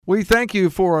We thank you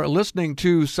for listening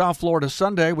to South Florida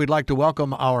Sunday. We'd like to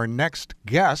welcome our next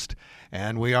guest,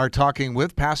 and we are talking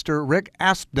with Pastor Rick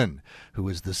Aspden, who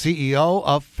is the CEO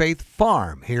of Faith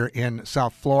Farm here in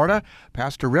South Florida.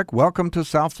 Pastor Rick, welcome to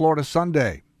South Florida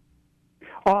Sunday.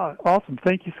 Awesome.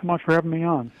 Thank you so much for having me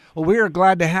on. Well, we are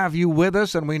glad to have you with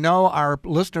us, and we know our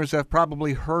listeners have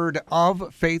probably heard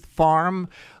of Faith Farm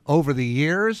over the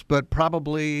years, but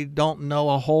probably don't know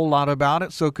a whole lot about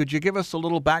it. So could you give us a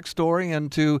little backstory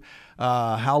into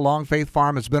how long Faith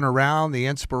Farm has been around, the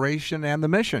inspiration, and the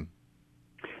mission?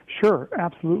 Sure,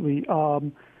 absolutely.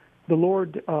 The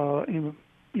Lord,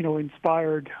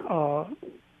 inspired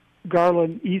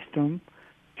Garland Eastham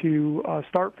to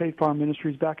start Faith Farm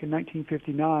Ministries back in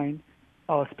 1959,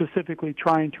 specifically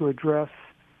trying to address,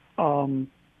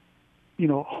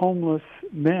 homeless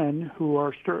men who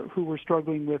were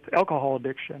struggling with alcohol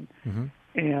addiction,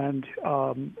 and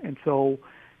so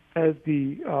as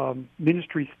the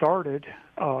ministry started,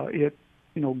 it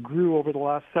grew over the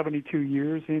last 72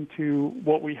 years into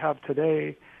what we have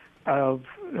today of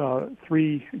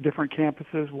 3 different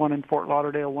campuses, one in Fort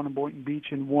Lauderdale, one in Boynton Beach,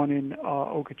 and one in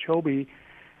Okeechobee,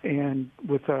 and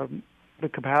with the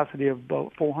capacity of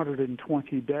about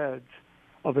 420 beds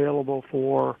available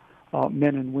for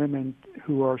men and women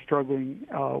who are struggling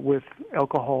with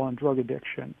alcohol and drug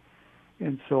addiction.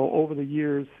 And so over the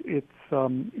years, it's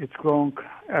grown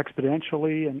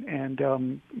exponentially,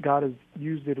 and God has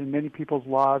used it in many people's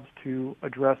lives to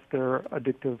address their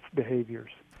addictive behaviors.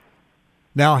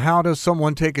 Now, how does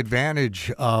someone take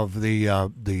advantage of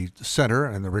the center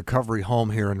and the recovery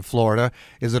home here in Florida?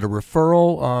 Is it a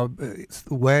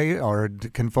referral way, or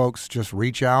can folks just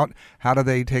reach out? How do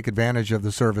they take advantage of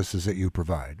the services that you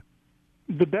provide?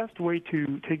 The best way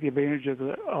to take advantage of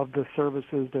the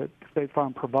services that Faith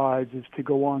Farm provides is to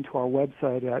go on to our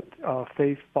website at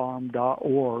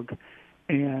faithfarm.org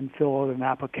and fill out an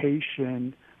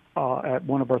application at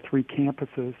one of our 3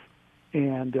 campuses.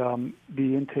 And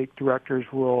the intake directors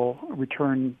will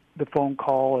return the phone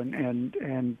call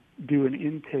and do an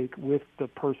intake with the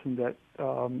person that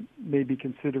may be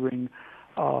considering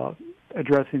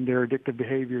addressing their addictive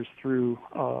behaviors through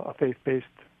a faith-based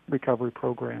recovery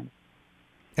program.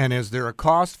 And is there a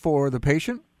cost for the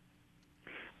patient?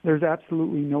 There's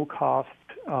absolutely no cost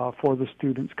for the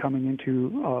students coming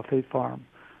into Faith Farm.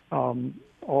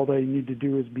 All they need to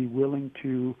do is be willing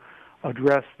to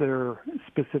address their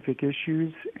specific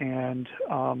issues, and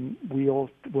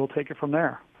we'll take it from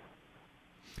there.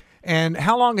 And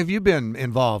how long have you been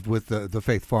involved with the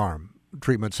Faith Farm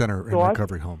Treatment Center and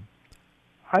Recovery Home?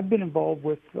 I've been involved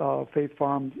with Faith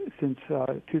Farm since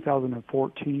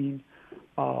 2014,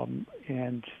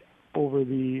 and over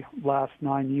the last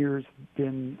 9 years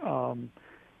been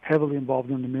heavily involved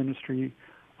in the ministry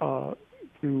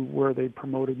through where they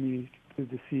promoted me to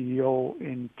the CEO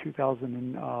in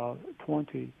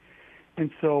 2020.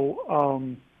 And so,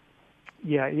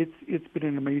 it's been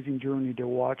an amazing journey to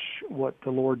watch what the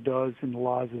Lord does in the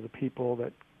lives of the people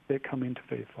that come into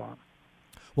Faith Farm.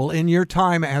 Well, in your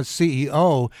time as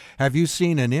CEO, have you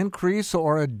seen an increase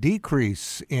or a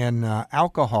decrease in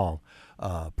alcohol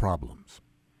problems?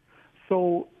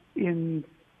 So in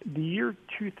the year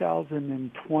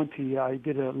 2020, I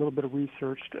did a little bit of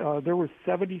research. There were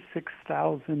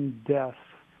 76,000 deaths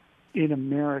in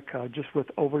America just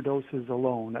with overdoses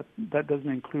alone. That doesn't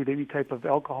include any type of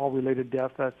alcohol-related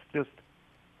death. That's just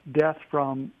death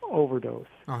from overdose.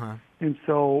 And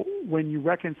so when you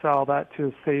reconcile that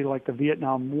to, say, like the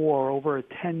Vietnam War, over a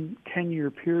 10-year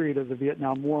period of the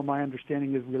Vietnam War, my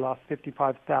understanding is we lost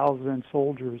 55,000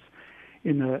 soldiers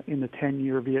in the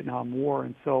 10-year Vietnam War.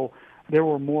 And so there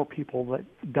were more people that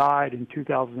died in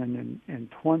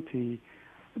 2020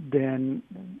 than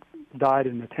died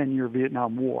in the 10-year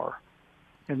Vietnam War.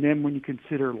 And then when you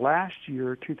consider last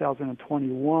year,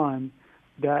 2021,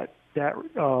 that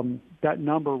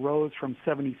number rose from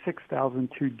 76,000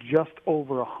 to just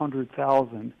over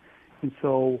 100,000. And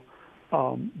so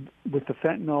with the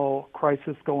fentanyl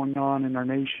crisis going on in our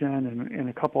nation and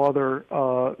a couple other,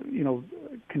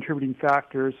 contributing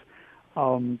factors,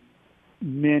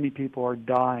 many people are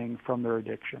dying from their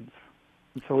addictions.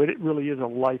 And so it really is a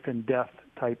life and death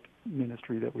type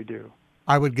ministry that we do.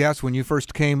 I would guess when you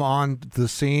first came on the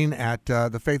scene at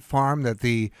the Faith Farm that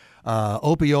the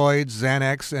opioids,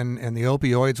 Xanax, and the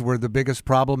opioids were the biggest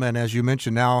problem. And as you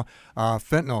mentioned now,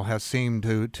 fentanyl has seemed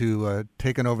to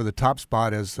taken over the top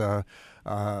spot as the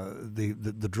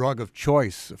drug of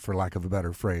choice, for lack of a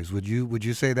better phrase. Would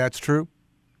you say that's true?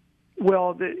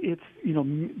 Well, it's,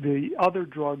 the other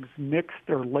drugs mixed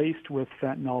or laced with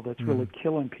fentanyl that's really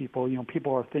killing people.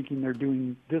 People are thinking they're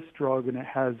doing this drug and it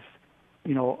has,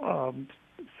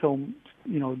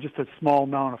 just a small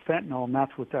amount of fentanyl, and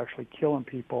that's what's actually killing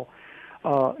people.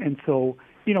 And so,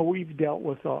 we've dealt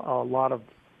with a lot of,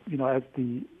 as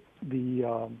the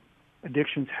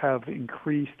addictions have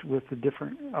increased with the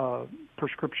different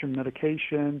prescription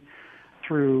medication,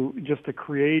 through just the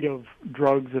creative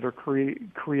drugs that are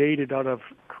created out of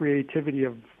creativity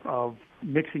of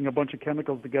mixing a bunch of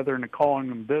chemicals together and calling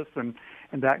them this, and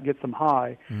that gets them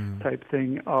high, type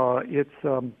thing.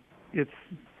 It's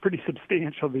pretty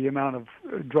substantial, the amount of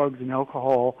drugs and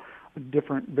alcohol,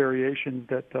 different variations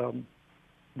that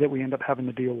we end up having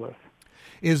to deal with.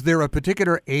 Is there a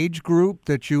particular age group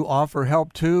that you offer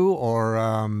help to, or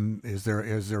is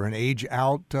there an age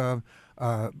out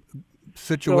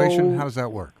situation? So, how does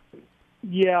that work?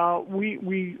 Yeah,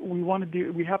 we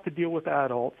have to deal with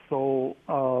adults. So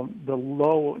as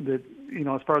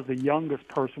far as the youngest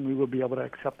person we would be able to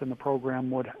accept in the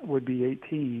program would be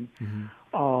 18,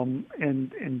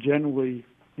 and generally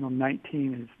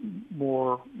 19 is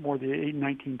more the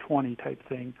 19, 20 type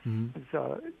thing.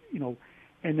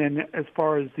 And then as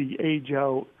far as the age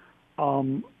out,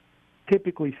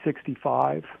 typically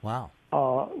 65. Wow.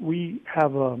 We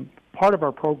have part of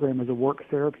our program is a work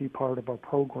therapy part of our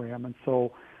program, and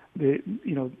so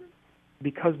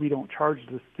because we don't charge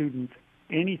the students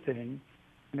anything,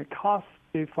 and it costs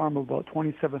State Farm about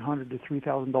 $2,700 to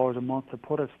 $3,000 a month to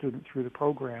put a student through the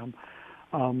program.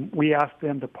 We ask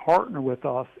them to partner with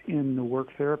us in the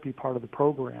work therapy part of the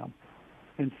program,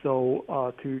 and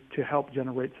so to help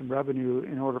generate some revenue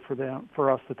in order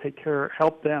for us to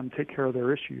help them take care of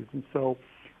their issues, and so.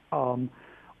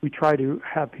 We try to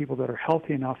have people that are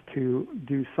healthy enough to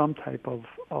do some type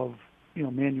of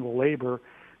manual labor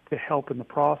to help in the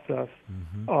process.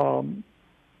 So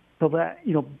that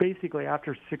basically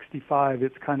after 65,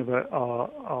 it's kind of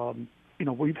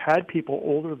we've had people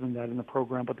older than that in the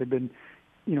program, but they've been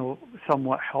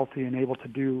somewhat healthy and able to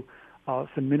do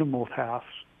some minimal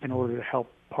tasks in order to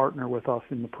help partner with us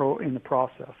in the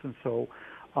process. And so,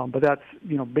 but that's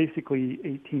basically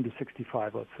 18 to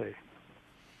 65, let's say.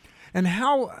 And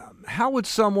how would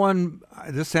someone,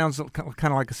 this sounds kind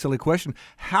of like a silly question,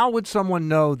 how would someone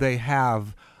know they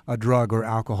have a drug or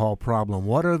alcohol problem?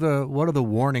 What are the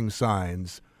warning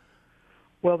signs?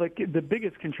 Well, the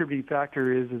biggest contributing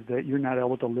factor is that you're not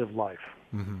able to live life.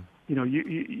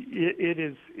 It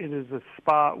is a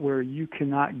spot where you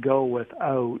cannot go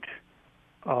without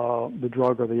the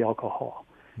drug or the alcohol.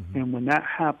 And when that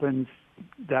happens,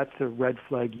 that's a red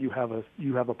flag. You have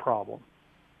a problem.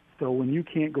 So when you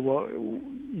can't go,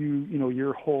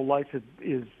 your whole life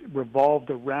is revolved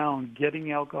around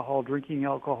getting alcohol, drinking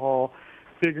alcohol,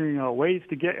 figuring out ways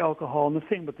to get alcohol, and the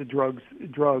same with the drugs.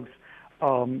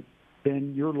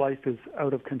 Then your life is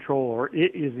out of control, or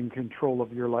it is in control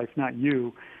of your life, not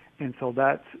you. And so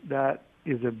that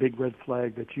is a big red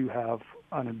flag that you have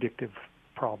an addictive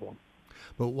problem.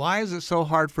 But why is it so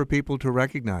hard for people to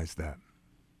recognize that?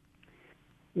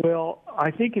 Well,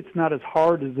 I think it's not as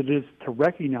hard as it is to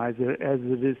recognize it as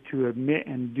it is to admit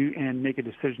and make a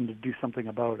decision to do something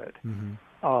about it.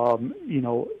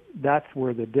 That's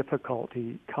where the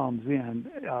difficulty comes in.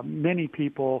 Many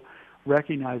people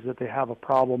recognize that they have a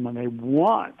problem and they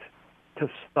want to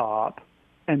stop,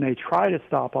 and they try to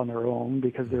stop on their own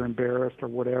because they're embarrassed or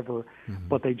whatever,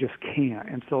 but they just can't.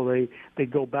 And so they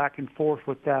go back and forth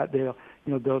with that. They'll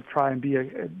try and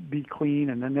be clean,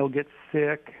 and then they'll get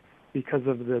sick because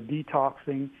of the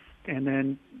detoxing, and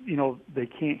then they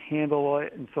can't handle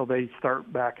it, and so they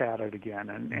start back at it again,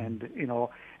 and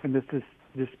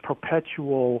this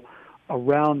perpetual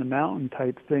around the mountain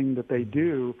type thing that they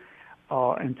do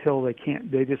until they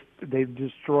can't. They've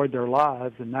destroyed their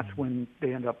lives, and that's when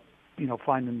they end up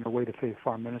finding their way to Faith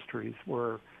Farm Ministries,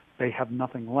 where they have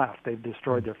nothing left. They've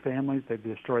destroyed their families, they've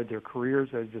destroyed their careers,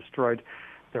 they've destroyed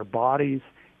their bodies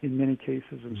in many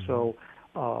cases, and so.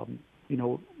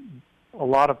 A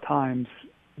lot of times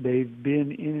they've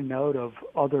been in and out of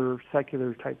other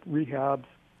secular type rehabs.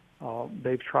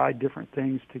 They've tried different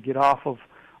things to get off of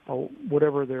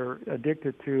whatever they're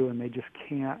addicted to, and they just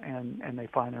can't, and they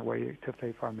find their way to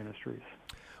Faith Farm Ministries.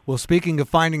 Well, speaking of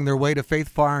finding their way to Faith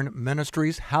Farm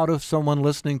Ministries, how does someone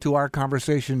listening to our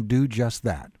conversation do just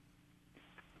that?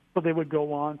 So they would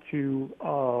go on to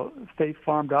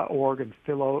faithfarm.org and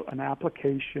fill out an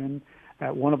application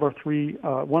at one of our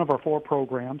four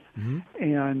programs,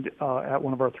 and at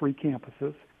one of our three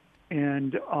campuses.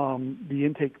 And the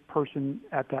intake person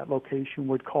at that location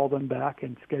would call them back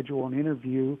and schedule an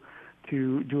interview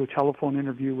to do a telephone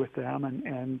interview with them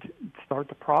and start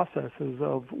the processes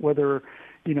of whether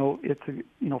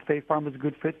Faith Farm is a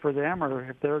good fit for them, or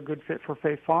if they're a good fit for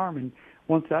Faith Farm. And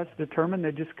once that's determined,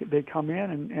 they come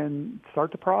in and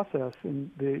start the process. And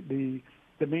the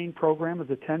the main program is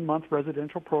a 10-month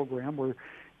residential program where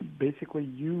basically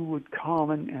you would come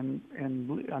and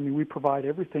I mean, we provide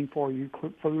everything for you: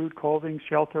 food, clothing,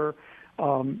 shelter.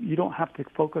 You don't have to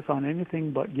focus on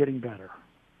anything but getting better,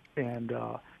 and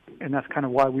that's kind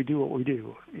of why we do what we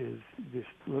do. Is just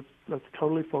let's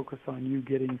totally focus on you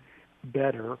getting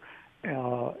better,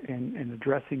 and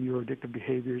addressing your addictive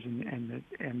behaviors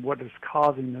and what is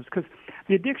causing this, because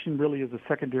the addiction really is a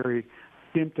secondary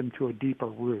symptom to a deeper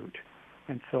root.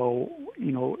 And so,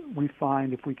 we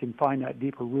find if we can find that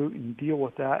deeper root and deal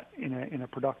with that in a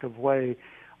productive way,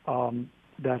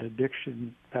 that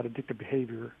addictive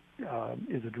behavior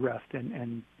is addressed,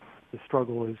 and the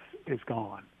struggle is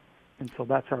gone. And so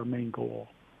that's our main goal.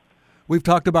 We've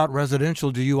talked about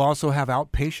residential. Do you also have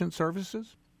outpatient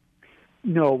services?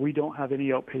 No, we don't have any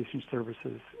outpatient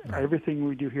services. Right. Everything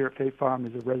we do here at Faith Farm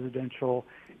is a residential.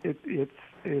 It's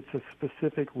a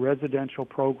specific residential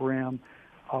program.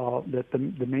 That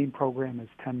the main program is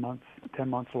 10 months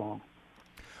long.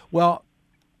 Well,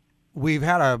 we've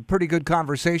had a pretty good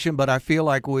conversation, but I feel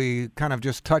like we kind of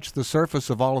just touched the surface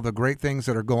of all of the great things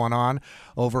that are going on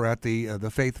over at the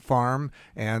Faith Farm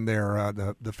and their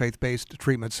the faith-based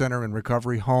treatment center and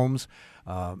recovery homes.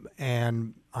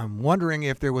 And I'm wondering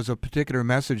if there was a particular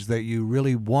message that you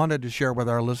really wanted to share with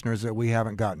our listeners that we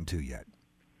haven't gotten to yet.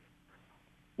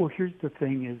 Well, here's the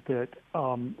thing: is that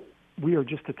we are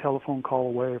just a telephone call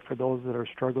away for those that are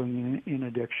struggling in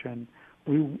addiction.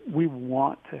 We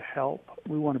want to help.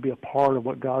 We want to be a part of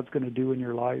what God's going to do in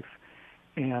your life.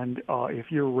 And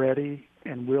if you're ready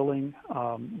and willing,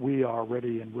 we are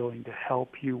ready and willing to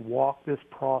help you walk this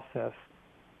process.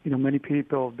 Many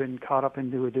people have been caught up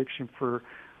into addiction for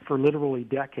literally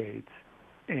decades,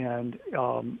 and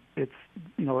it's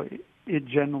it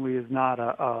generally is not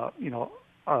a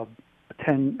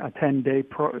 10-day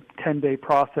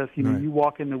process. Right. You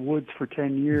walk in the woods for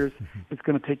 10 years, it's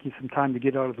going to take you some time to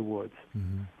get out of the woods.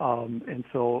 Mm-hmm. And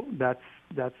so that's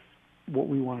what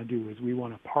we want to do, is we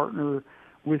want to partner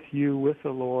with you, with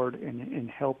the Lord, and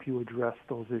help you address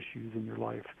those issues in your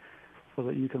life so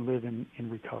that you can live in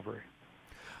recovery.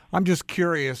 I'm just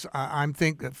curious. I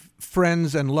think that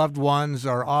friends and loved ones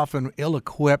are often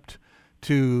ill-equipped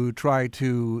to try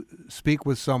to speak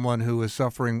with someone who is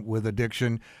suffering with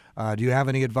addiction. Do you have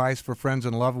any advice for friends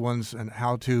and loved ones on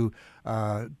how to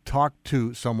talk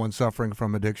to someone suffering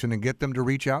from addiction and get them to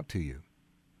reach out to you?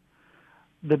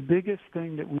 The biggest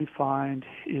thing that we find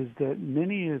is that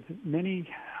many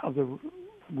of the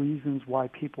reasons why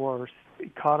people are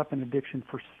caught up in addiction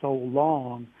for so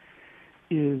long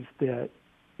is that,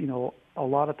 a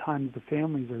lot of times the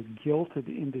families are guilted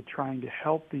into trying to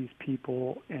help these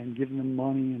people and giving them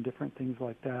money and different things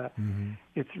like that. Mm-hmm.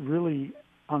 It's really,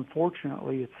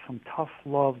 unfortunately, it's some tough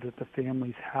love that the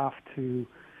families have to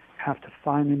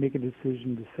finally make a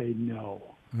decision to say no.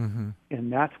 Mm-hmm.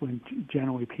 And that's when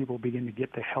generally people begin to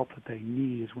get the help that they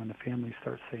need, is when the families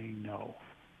start saying no.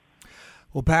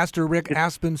 Well, Pastor Rick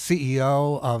Aspen,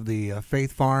 CEO of the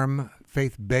Faith Farm,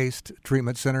 faith-based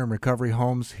treatment center and recovery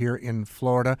homes here in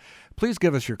Florida, please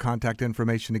give us your contact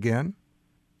information again.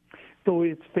 So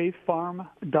it's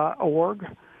faithfarm.org,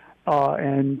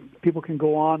 and people can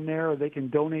go on there, or they can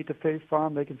donate to Faith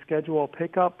Farm. They can schedule a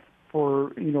pickup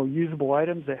for usable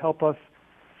items that help us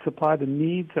supply the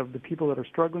needs of the people that are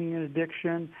struggling in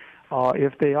addiction.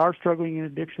 If they are struggling in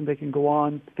addiction, they can go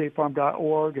on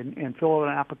faithfarm.org and fill out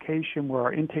an application where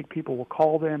our intake people will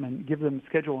call them and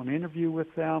schedule an interview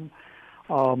with them.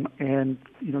 And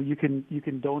you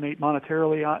can donate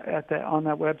monetarily on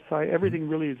that website. Everything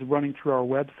really is running through our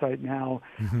website now,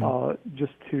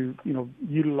 just to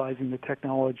utilizing the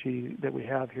technology that we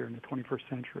have here in the 21st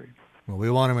century. Well,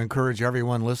 we want to encourage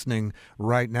everyone listening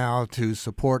right now to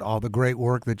support all the great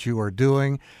work that you are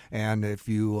doing. And if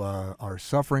you are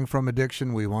suffering from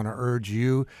addiction, we want to urge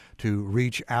you to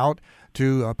reach out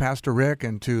to Pastor Rick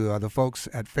and to the folks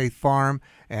at Faith Farm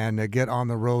and get on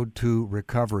the road to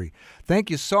recovery. Thank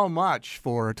you so much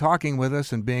for talking with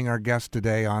us and being our guest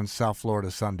today on South Florida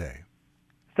Sunday.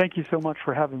 Thank you so much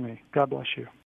for having me. God bless you.